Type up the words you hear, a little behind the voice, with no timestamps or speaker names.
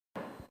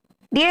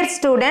Dear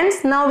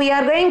students, now we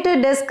are going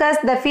to discuss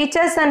the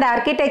features and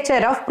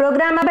architecture of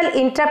Programmable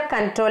Interrupt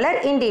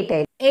Controller in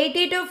detail.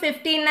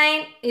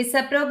 8259 is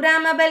a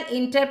programmable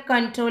interrupt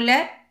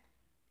controller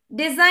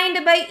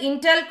designed by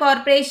Intel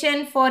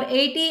Corporation for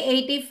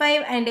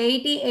 8085 and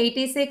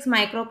 8086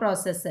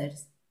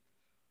 microprocessors.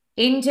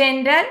 In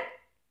general,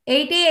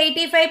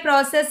 8085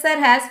 processor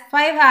has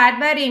 5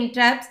 hardware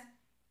interrupts,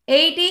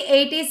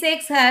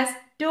 8086 has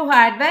 2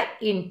 hardware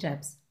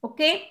interrupts.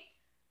 Okay.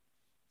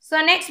 So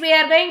next we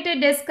are going to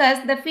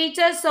discuss the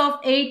features of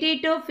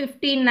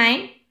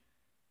 8259.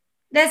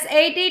 This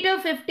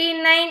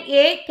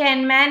 8259A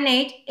can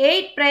manage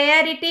 8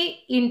 priority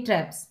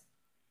interrupts.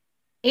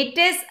 It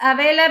is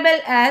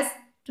available as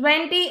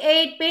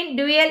 28-pin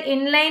dual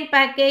inline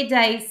package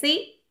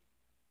IC.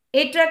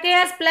 It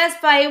requires plus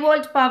 5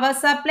 volt power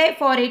supply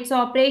for its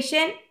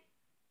operation.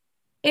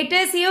 It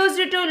is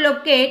used to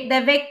locate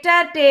the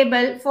vector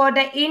table for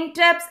the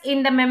interrupts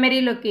in the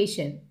memory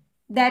location.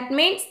 That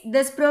means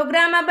this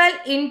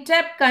programmable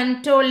interrupt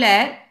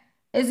controller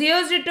is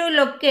used to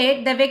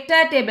locate the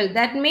vector table.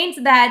 That means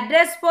the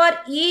address for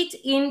each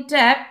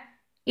interrupt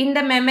in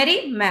the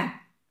memory map.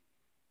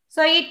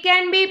 So it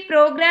can be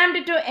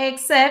programmed to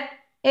accept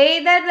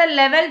either the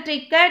level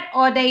triggered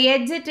or the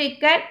edge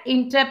triggered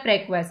interrupt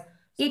request.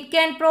 It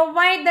can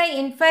provide the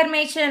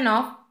information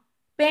of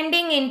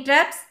pending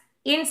interrupts,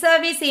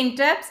 in-service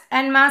interrupts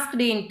and masked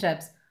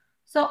interrupts.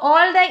 So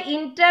all the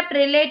interrupt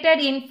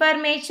related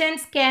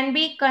informations can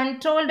be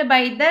controlled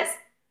by this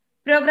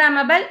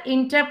programmable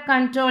interrupt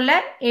controller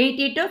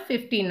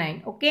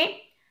 8259.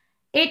 Okay.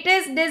 It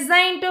is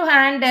designed to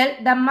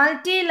handle the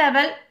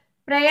multi-level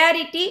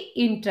priority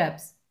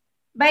interrupts.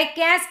 By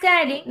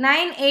cascading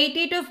 9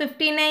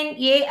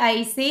 8259A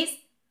ICs,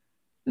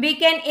 we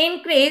can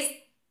increase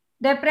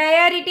the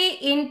priority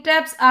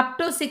interrupts up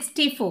to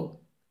 64.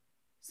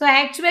 So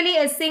actually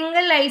a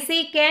single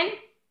IC can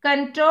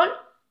control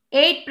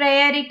 8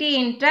 priority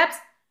interrupts.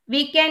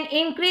 We can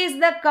increase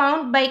the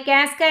count by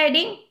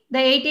cascading the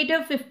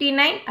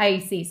 8259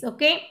 ICs.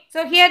 Okay.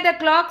 So here the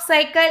clock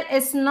cycle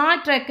is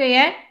not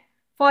required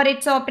for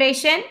its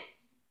operation.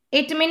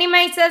 It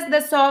minimizes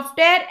the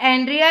software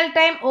and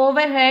real-time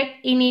overhead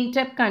in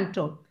interrupt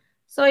control.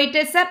 So it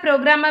is a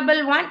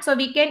programmable one. So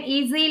we can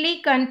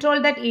easily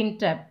control that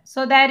interrupt.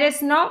 So there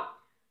is no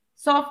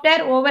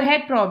software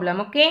overhead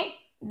problem. Okay.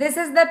 This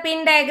is the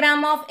pin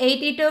diagram of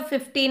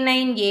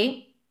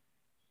 8259A.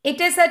 It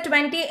is a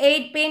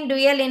 28-pin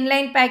dual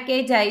inline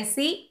package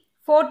IC,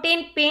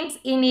 14 pins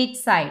in each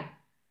side.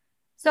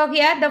 So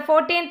here the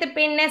 14th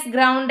pin is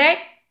grounded,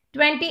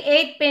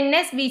 28th pin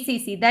is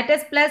VCC, that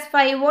is plus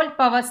 5 volt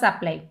power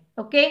supply.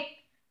 Okay.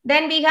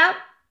 Then we have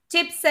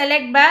chip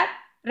select bar,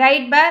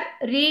 write bar,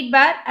 read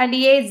bar and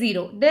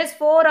A0. These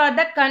 4 are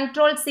the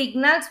control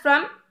signals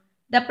from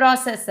the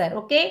processor.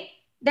 Okay.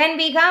 Then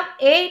we have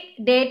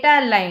 8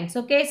 data lines.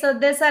 Okay. So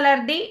these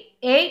are the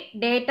 8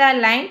 data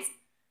lines.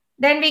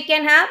 Then we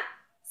can have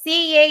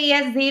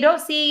CAS0,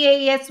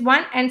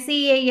 CAS1 and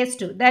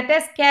CAS2. That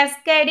is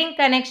cascading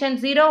connection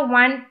 0,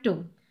 1,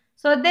 2.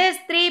 So these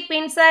 3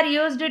 pins are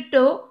used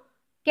to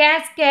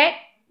cascade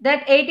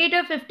that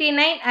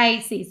 8259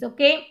 ICs.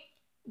 Okay.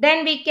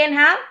 Then we can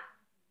have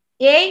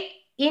 8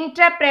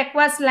 interrupt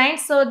request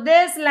lines. So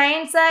these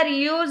lines are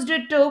used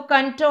to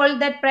control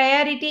the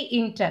priority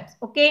interrupts.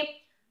 Okay.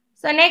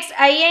 So next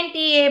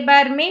INTA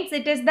bar means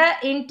it is the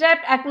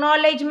interrupt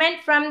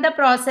acknowledgement from the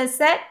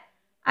processor.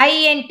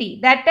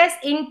 INT, that is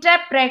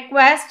interrupt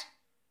request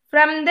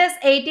from this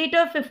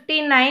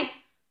 8259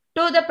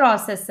 to the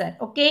processor.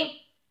 Okay.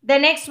 The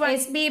next one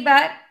is SB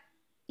bar,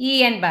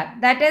 EN bar,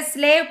 that is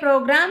slave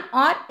program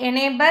or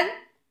enable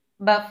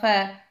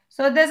buffer.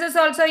 So this is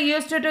also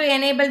used to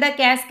enable the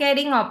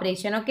cascading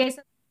operation. Okay.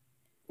 So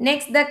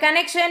next the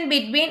connection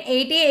between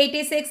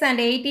 8086 and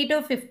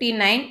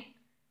 8259.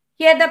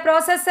 Here the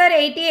processor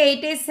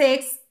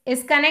 8086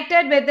 is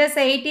connected with this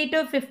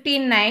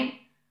 8259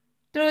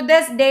 through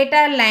this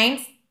data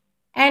lines,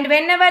 and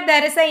whenever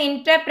there is an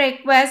interrupt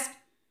request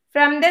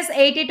from this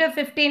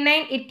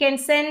 8259, it can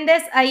send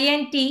this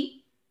INT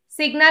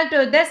signal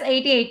to this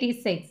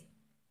 8086.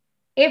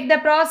 If the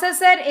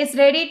processor is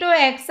ready to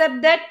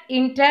accept that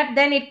interrupt,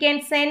 then it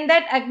can send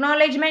that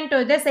acknowledgement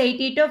to this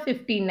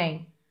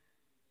 8259.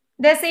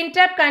 This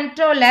interrupt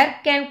controller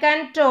can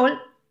control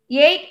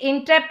 8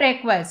 interrupt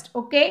requests.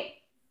 Okay.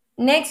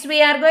 Next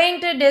we are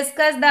going to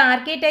discuss the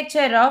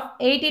architecture of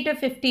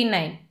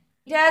 8259.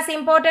 It has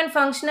important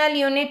functional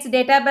units: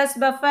 data bus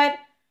buffer,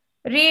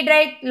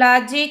 read-write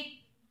logic,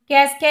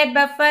 cascade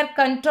buffer,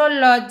 control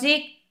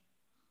logic,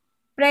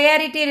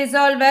 priority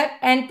resolver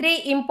and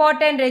 3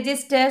 important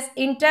registers: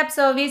 interrupt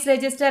service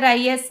register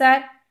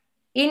ISR,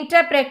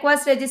 interrupt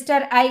request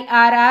register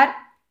IRR,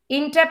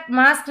 interrupt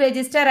mask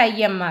register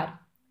IMR.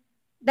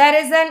 There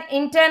is an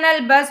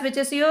internal bus which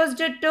is used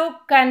to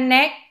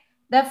connect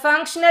the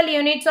functional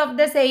units of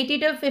this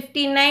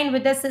 8259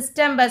 with the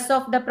system bus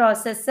of the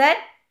processor.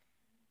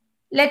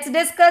 Let's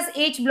discuss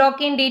each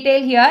block in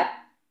detail here.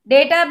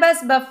 Data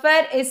bus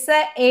buffer is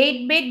a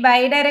 8-bit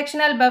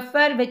bidirectional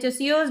buffer which is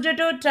used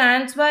to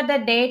transfer the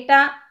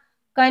data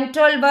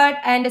control word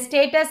and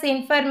status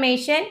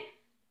information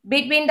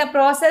between the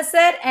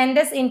processor and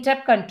this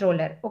interrupt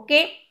controller.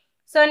 Okay.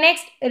 So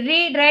next,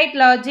 read write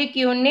logic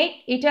unit.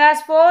 It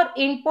has 4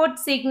 input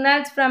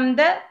signals from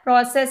the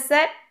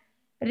processor: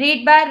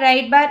 read bar,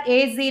 write bar,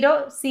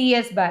 A0,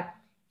 CS bar.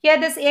 Here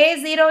this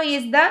A0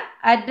 is the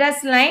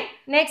address line.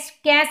 Next,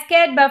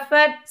 cascade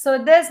buffer. So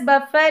this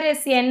buffer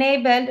is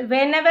enabled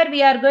whenever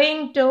we are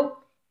going to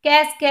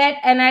cascade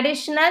an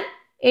additional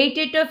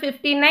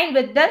 8259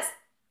 with this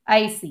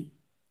IC.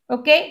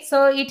 Okay,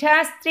 so it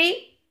has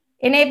 3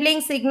 enabling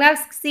signals: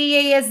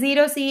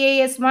 CAS0,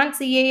 CAS1,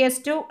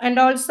 CAS2 and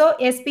also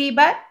SP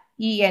bar,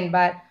 EN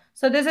bar.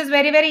 So this is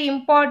very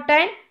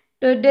important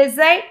to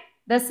decide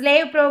the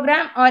slave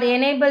program or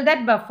enable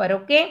that buffer.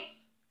 Okay.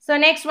 So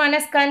next one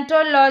is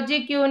control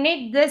logic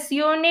unit. This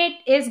unit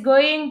is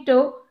going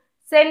to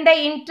send the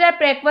interrupt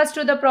request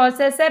to the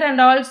processor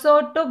and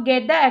also to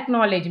get the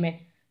acknowledgement.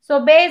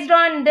 So based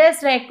on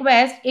this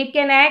request, it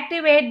can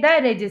activate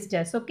the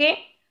registers.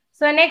 Okay.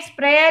 So next,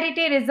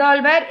 priority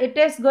resolver. It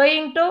is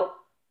going to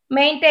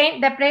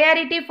maintain the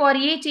priority for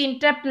each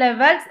interrupt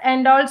levels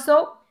and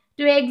also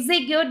to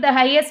execute the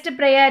highest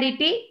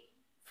priority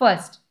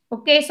first.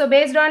 Okay, so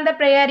based on the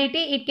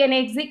priority, it can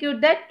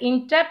execute that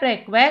interrupt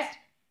request,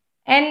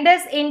 and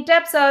this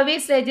interrupt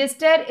service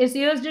register is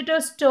used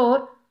to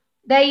store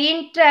the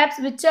interrupts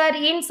which are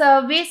in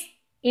service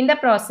in the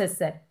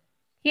processor.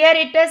 Here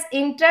it is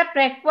interrupt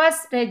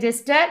request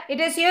register. It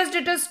is used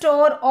to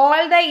store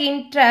all the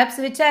interrupts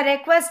which are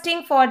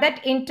requesting for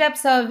that interrupt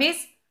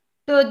service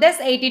to this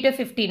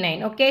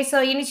 8259. Okay,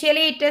 so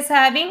initially it is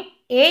having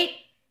 8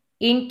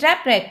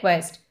 interrupt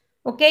request.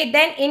 Okay,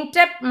 then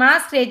interrupt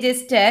mask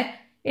register.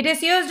 It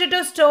is used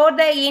to store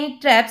the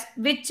interrupts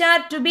which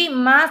are to be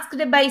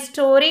masked by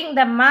storing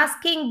the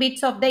masking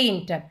bits of the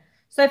interrupt.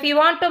 So if you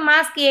want to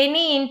mask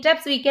any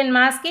interrupts, we can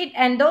mask it,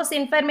 and those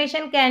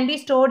information can be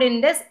stored in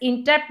this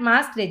interrupt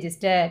mask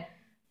register.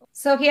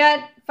 So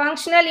here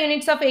functional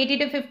units of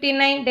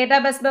 8259: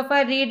 data bus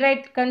buffer, read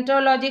write,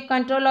 control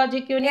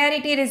logic unit,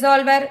 priority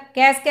resolver,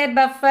 cascade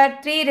buffer,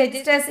 3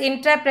 registers: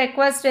 interrupt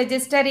request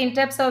register,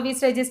 interrupt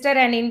service register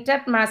and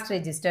interrupt mask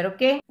register.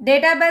 Okay.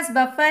 Data bus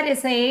buffer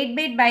is a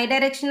 8-bit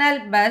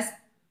bidirectional bus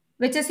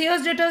which is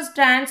used to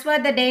transfer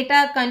the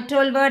data,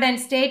 control word and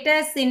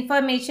status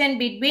information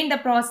between the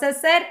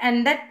processor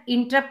and the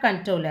interrupt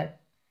controller.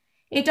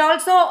 It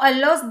also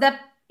allows the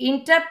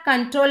interrupt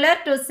controller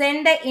to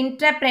send the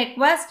interrupt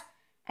request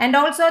and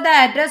also the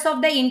address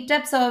of the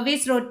interrupt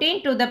service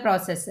routine to the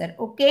processor.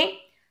 Okay.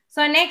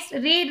 So next,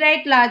 read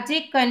write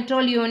logic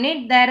control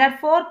unit. There are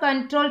 4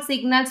 control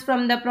signals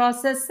from the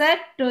processor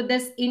to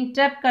this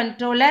interrupt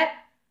controller: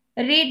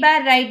 read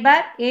bar, write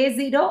bar,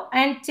 A0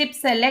 and chip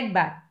select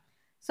bar.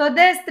 So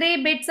these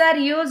 3 bits are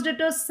used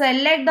to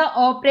select the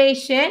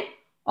operation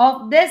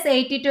of this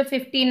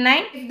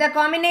 8259. If the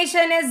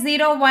combination is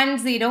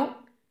 010,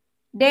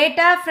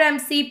 data from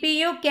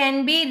CPU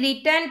can be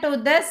written to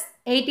this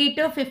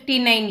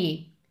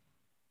 8259A.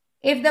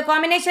 If the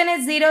combination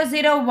is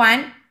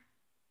 001,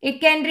 it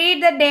can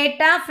read the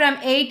data from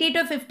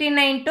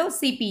 8259 to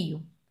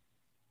CPU.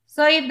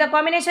 So if the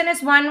combination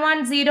is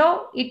 110,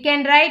 it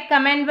can write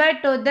command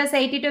word to this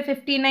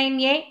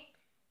 8259A.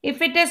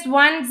 If it is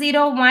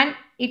 101,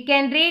 it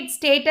can read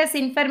status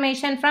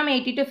information from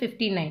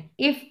 8259.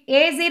 If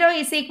A0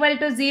 is equal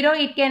to 0,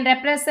 it can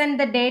represent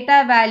the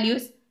data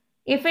values.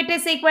 If it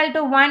is equal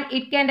to 1,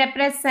 it can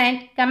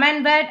represent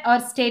command word or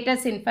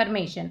status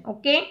information.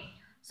 Okay.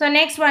 So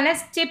next one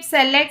is chip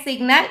select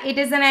signal. It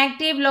is an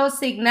active low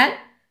signal.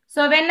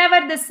 So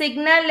whenever the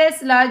signal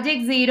is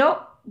logic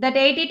 0, that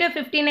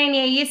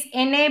 8259A is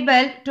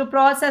enabled to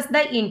process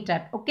the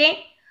interrupt. Okay.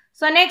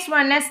 So next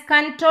one is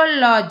control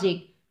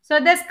logic. So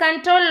this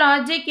control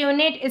logic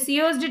unit is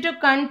used to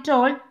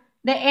control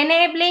the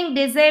enabling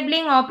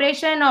disabling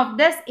operation of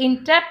this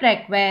interrupt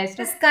request.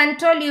 This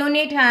control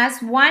unit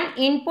has 1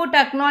 input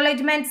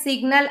acknowledgement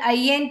signal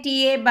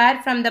INTA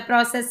bar from the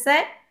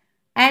processor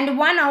and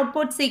 1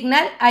 output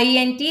signal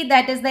INT,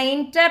 that is the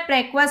interrupt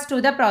request to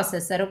the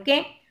processor.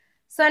 Okay.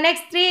 So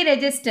next, 3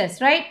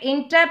 registers, right?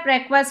 Interrupt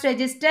request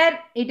register.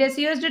 It is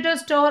used to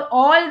store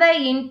all the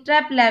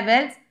interrupt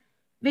levels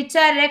which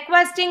are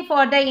requesting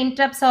for the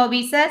interrupt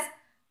services.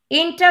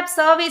 Interrupt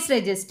service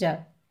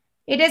register.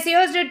 It is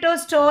used to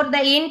store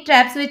the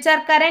interrupts which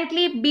are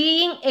currently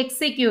being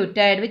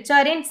executed, which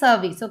are in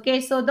service. Okay,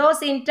 so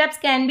those interrupts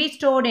can be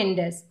stored in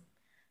this.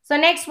 So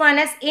next one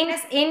is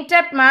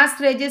interrupt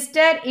mask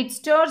register. It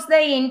stores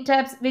the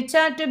interrupts which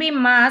are to be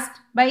masked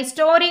by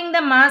storing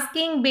the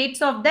masking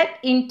bits of that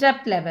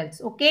interrupt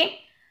levels. Okay.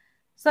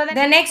 So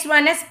the next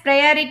one is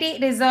priority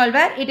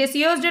resolver. It is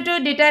used to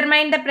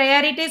determine the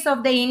priorities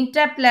of the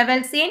interrupt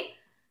levels in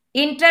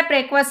interrupt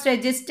request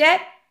register.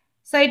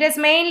 So it is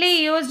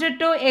mainly used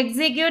to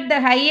execute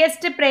the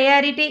highest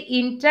priority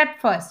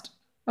interrupt first.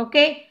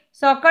 Okay.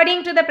 So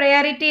according to the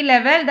priority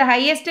level, the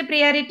highest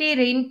priority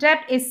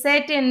interrupt is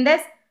set in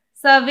this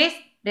service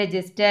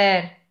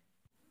register.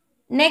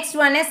 Next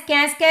one is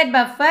cascade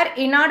buffer.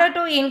 In order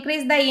to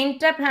increase the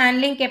interrupt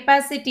handling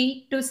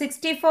capacity to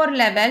 64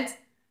 levels,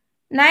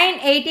 9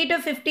 80 to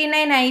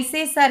 59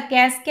 ICs are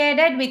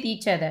cascaded with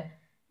each other.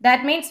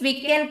 That means we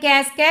can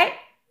cascade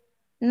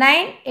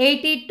 9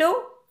 80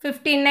 to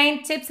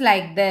 59 chips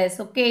like this.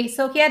 Okay,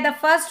 so here the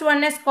first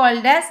one is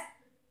called as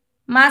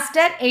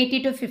master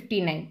 80 to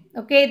 59.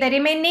 Okay, the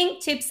remaining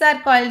chips are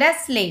called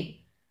as slave.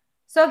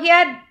 So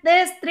here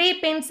these three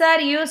pins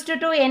are used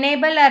to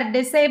enable or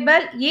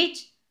disable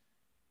each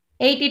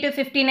 80 to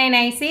 59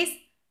 ICs.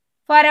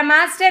 For a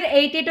master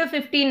 80 to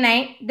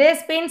 59,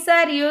 these pins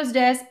are used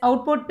as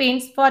output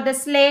pins. For the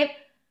slave,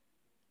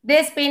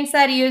 these pins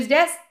are used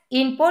as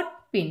input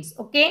pins.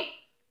 Okay.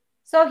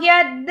 So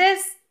here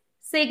this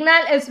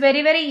signal is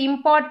very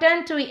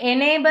important to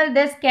enable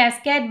this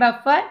cascade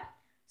buffer.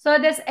 So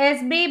this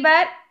SB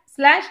bar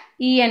slash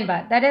EN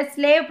bar, that is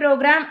slave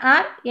program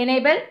or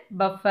enable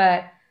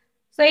buffer.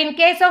 So in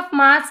case of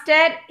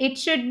master, it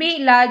should be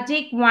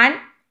logic 1.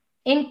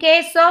 In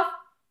case of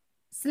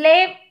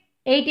slave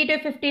 80 to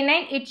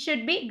 59, it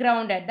should be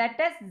grounded, that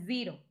is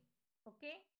 0.